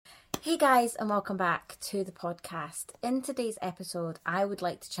Hey guys, and welcome back to the podcast. In today's episode, I would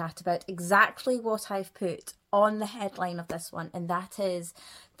like to chat about exactly what I've put on the headline of this one, and that is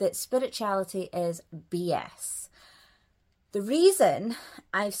that spirituality is BS. The reason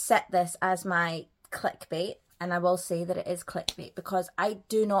I've set this as my clickbait, and I will say that it is clickbait, because I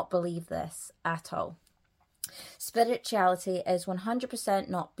do not believe this at all. Spirituality is 100%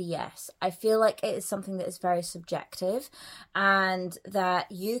 not BS. I feel like it is something that is very subjective and that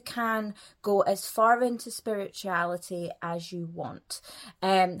you can go as far into spirituality as you want.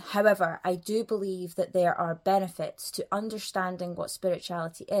 However, I do believe that there are benefits to understanding what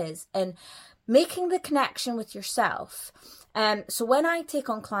spirituality is and making the connection with yourself. So when I take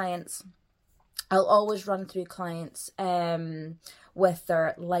on clients, I'll always run through clients with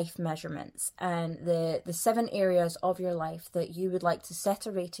their life measurements and the 7 areas of your life that you would like to set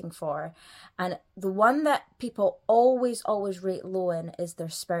a rating for. And the one that people always rate low in is their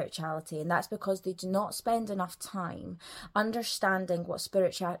spirituality. And that's because they do not spend enough time understanding what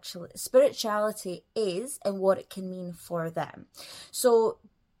spirituality is and what it can mean for them. So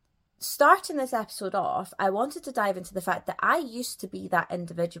starting this episode off, I wanted to dive into the fact that I used to be that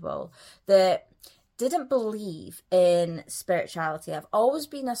individual that didn't believe in spirituality. I've always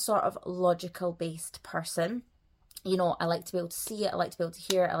been a sort of logical based person. You know, I like to be able to see it, I like to be able to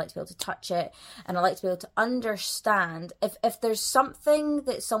hear it, I like to be able to touch it, and I like to be able to understand if there's something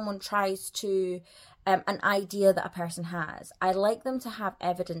that someone tries to an idea that a person has, I like them to have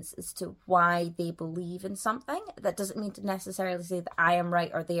evidence as to why they believe in something. That doesn't mean to necessarily say that I am right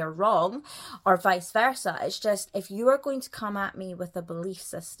or they are wrong, or vice versa. It's just, if you are going to come at me with a belief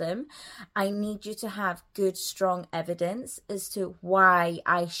system, I need you to have good, strong evidence as to why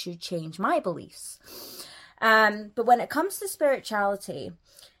I should change my beliefs. But when it comes to spirituality,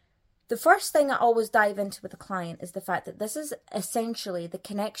 the first thing I always dive into with a client is the fact that this is essentially the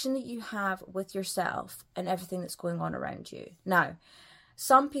connection that you have with yourself and everything that's going on around you. Now,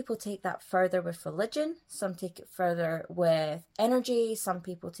 some people take that further with religion, some take it further with energy, some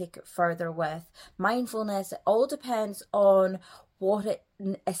people take it further with mindfulness. It all depends on what it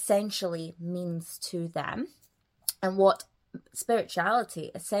essentially means to them and what spirituality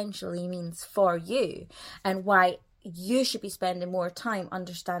essentially means for you, and why you should be spending more time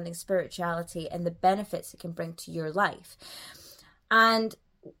understanding spirituality and the benefits it can bring to your life. And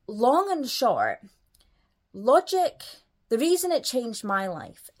long and short, logic, the reason it changed my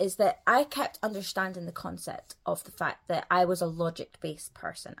life is that I kept understanding the concept of the fact that I was a logic-based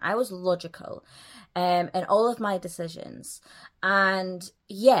person. I was logical in all of my decisions. And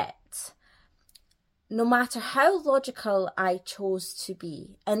yet, no matter how logical I chose to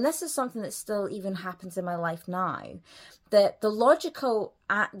be, and this is something that still even happens in my life now, that the logical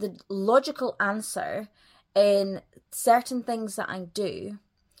answer in certain things that I do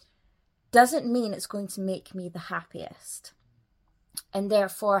doesn't mean it's going to make me the happiest. And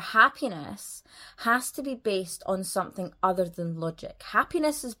therefore, happiness has to be based on something other than logic.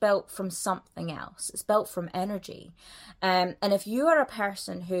 Happiness is built from something else. It's built from energy. And if you are a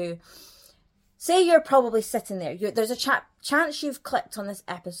person who, say you're probably sitting there, there's a chance you've clicked on this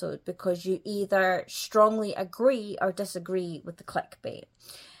episode because you either strongly agree or disagree with the clickbait.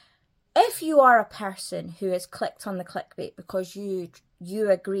 If you are a person who has clicked on the clickbait because you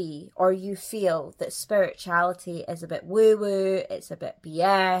agree or you feel that spirituality is a bit woo-woo, it's a bit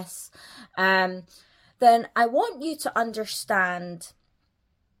BS, then I want you to understand,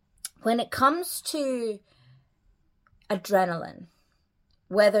 when it comes to adrenaline,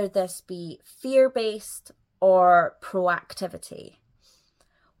 whether this be fear-based or proactivity,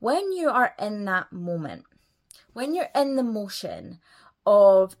 when you are in that moment, when you're in the motion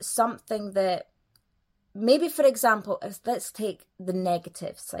of something that, maybe for example, let's take the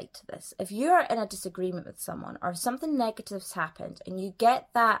negative side to this. If you are in a disagreement with someone or something negative's happened and you get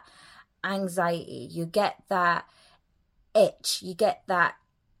that anxiety, you get that itch, you get that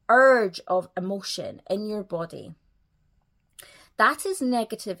urge of emotion in your body, that is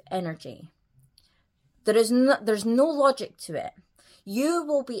negative energy. There's no logic to it. You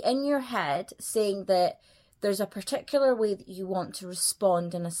will be in your head saying that there's a particular way that you want to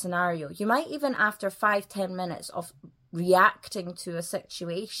respond in a scenario. You might even, after 5-10 minutes of reacting to a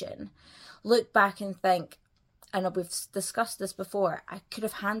situation, look back and think, and we've discussed this before, I could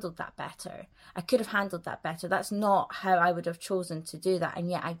have handled that better. That's not how I would have chosen to do that, and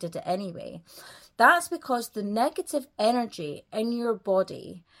yet I did it anyway. That's because the negative energy in your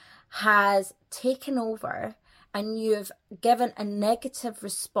body has taken over and you've given a negative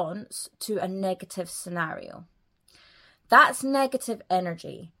response to a negative scenario. That's negative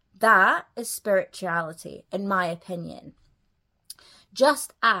energy. That is spirituality, in my opinion.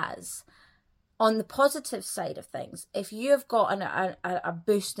 Just as on the positive side of things, if you have got a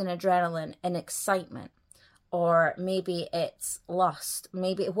boost in adrenaline and excitement, or maybe it's lust,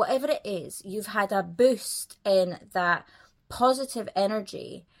 maybe whatever it is, you've had a boost in that positive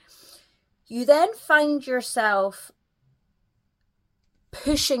energy, you then find yourself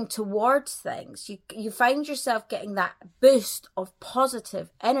pushing towards things. You find yourself getting that boost of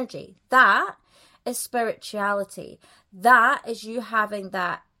positive energy. That is spirituality. That is you having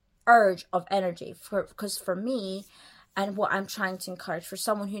that urge of energy. Because for me, and what I'm trying to encourage for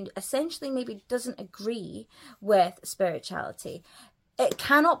someone who essentially maybe doesn't agree with spirituality, it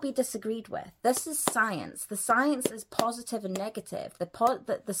cannot be disagreed with. This is science. The science is positive and negative.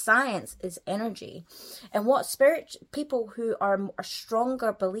 The science is energy. And what people who are a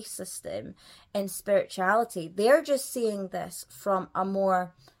stronger belief system in spirituality, they're just seeing this from a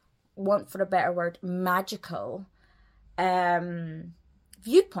more, want for a better word, magical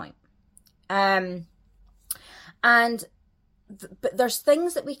viewpoint. But there's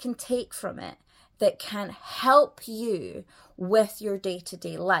things that we can take from it that can help you with your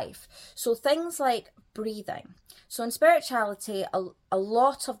day-to-day life. So things like breathing. So in spirituality, a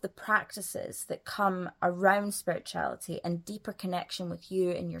lot of the practices that come around spirituality and deeper connection with you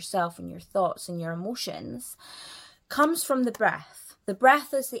and yourself and your thoughts and your emotions comes from the breath. The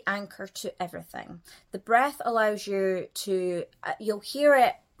breath is the anchor to everything. The breath allows you to, you'll hear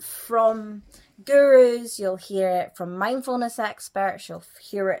it from gurus, you'll hear it from mindfulness experts, you'll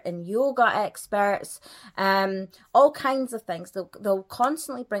hear it in yoga experts, all kinds of things. They'll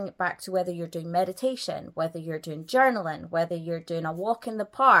constantly bring it back to whether you're doing meditation, whether you're doing journaling, whether you're doing a walk in the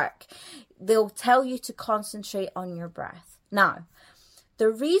park. They'll tell you to concentrate on your breath. Now, the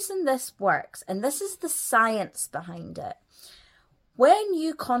reason this works, and this is the science behind it, when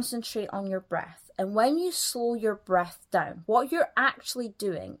you concentrate on your breath and when you slow your breath down, what you're actually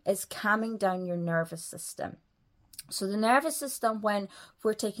doing is calming down your nervous system. So the nervous system, when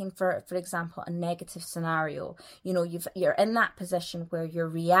we're taking, for example, a negative scenario, you're in that position where you're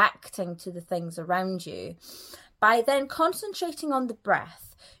reacting to the things around you. By then concentrating on the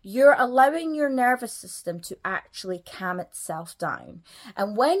breath, you're allowing your nervous system to actually calm itself down.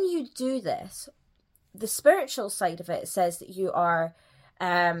 And when you do this, the spiritual side of it says that you are,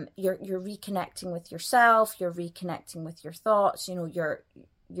 you're reconnecting with yourself, you're reconnecting with your thoughts, you're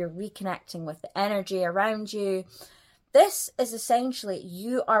reconnecting with the energy around you. This is essentially,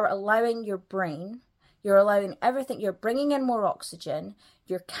 you are allowing your brain, you're allowing everything, you're bringing in more oxygen,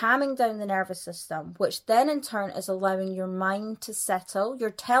 you're calming down the nervous system, which then in turn is allowing your mind to settle. You're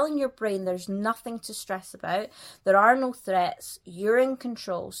telling your brain there's nothing to stress about, there are no threats, you're in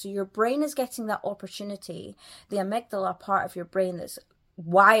control. So your brain is getting that opportunity. The amygdala part of your brain that's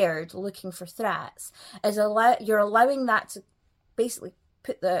wired looking for threats, you're allowing that to basically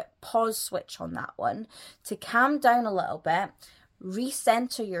put the pause switch on that one, to calm down a little bit,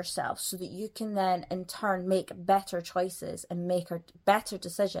 recenter yourself so that you can then in turn make better choices and make better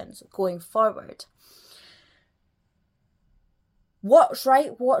decisions going forward. What's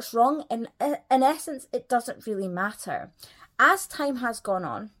right, what's wrong, in essence, it doesn't really matter. As time has gone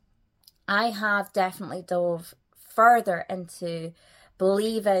on, I have definitely dove further into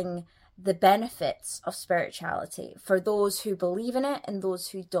believing the benefits of spirituality for those who believe in it and those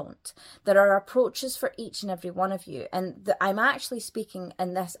who don't. There are approaches for each and every one of you, and I'm actually speaking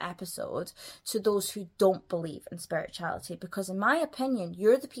in this episode to those who don't believe in spirituality, because in my opinion,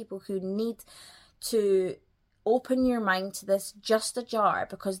 you're the people who need to open your mind to this just ajar,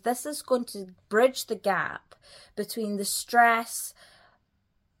 because this is going to bridge the gap between the stress,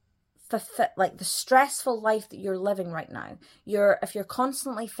 like the stressful life that you're living right now. If you're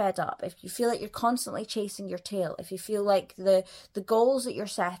constantly fed up, if you feel like you're constantly chasing your tail, if you feel like the goals that you're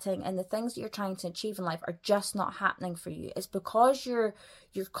setting and the things that you're trying to achieve in life are just not happening for you, it's because you're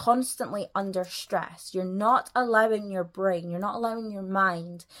constantly under stress. You're not allowing your brain, you're not allowing your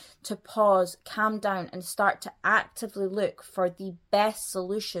mind to pause, calm down, and start to actively look for the best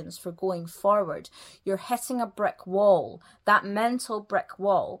solutions for going forward. You're hitting a brick wall, that mental brick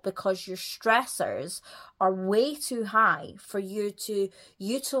wall, because your stressors are way too high for you to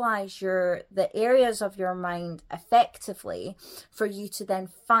utilize the areas of your mind effectively, for you to then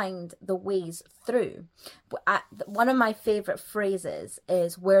find the ways through. One of my favorite phrases is,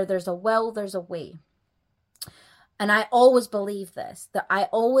 where there's a will, there's a way. And I always believe this, that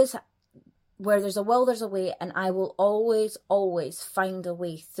where there's a will, there's a way, and I will always, always find a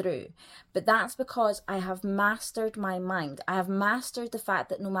way through. But that's because I have mastered my mind. I have mastered the fact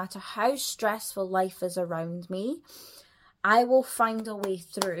that no matter how stressful life is around me, I will find a way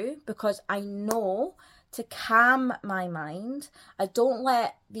through, because I know to calm my mind. I don't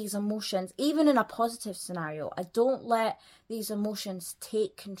let these emotions, even in a positive scenario, I don't let these emotions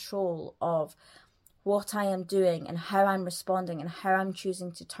take control of what I am doing and how I'm responding and how I'm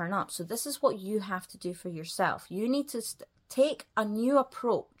choosing to turn up. So this is what you have to do for yourself. You need to take a new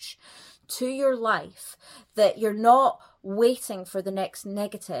approach to your life, that you're not waiting for the next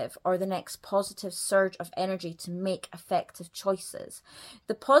negative or the next positive surge of energy to make effective choices.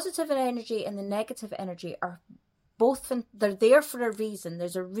 The positive energy and the negative energy are both, they're there for a reason.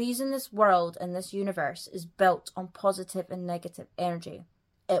 There's a reason this world and this universe is built on positive and negative energy.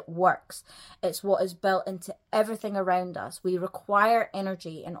 It works. It's what is built into everything around us. We require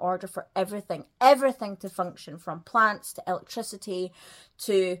energy in order for everything to function, from plants to electricity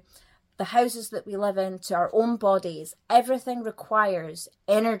to the houses that we live in, to our own bodies. Everything requires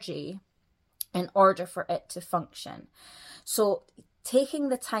energy in order for it to function. So taking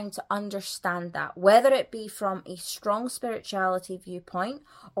the time to understand that, whether it be from a strong spirituality viewpoint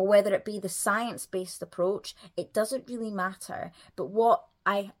or whether it be the science-based approach, it doesn't really matter. But what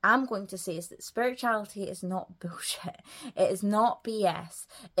I am going to say is that spirituality is not bullshit. It is not BS.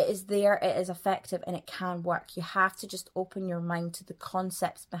 It is there, it is effective, and it can work. You have to just open your mind to the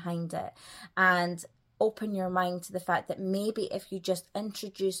concepts behind it, and open your mind to the fact that maybe if you just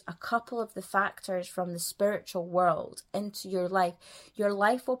introduce a couple of the factors from the spiritual world into your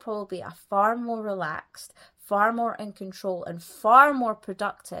life will probably be a far more relaxed, far more in control, and far more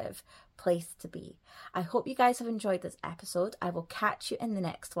productive place to be. I hope you guys have enjoyed this episode. I will catch you in the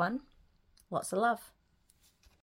next one. Lots of love.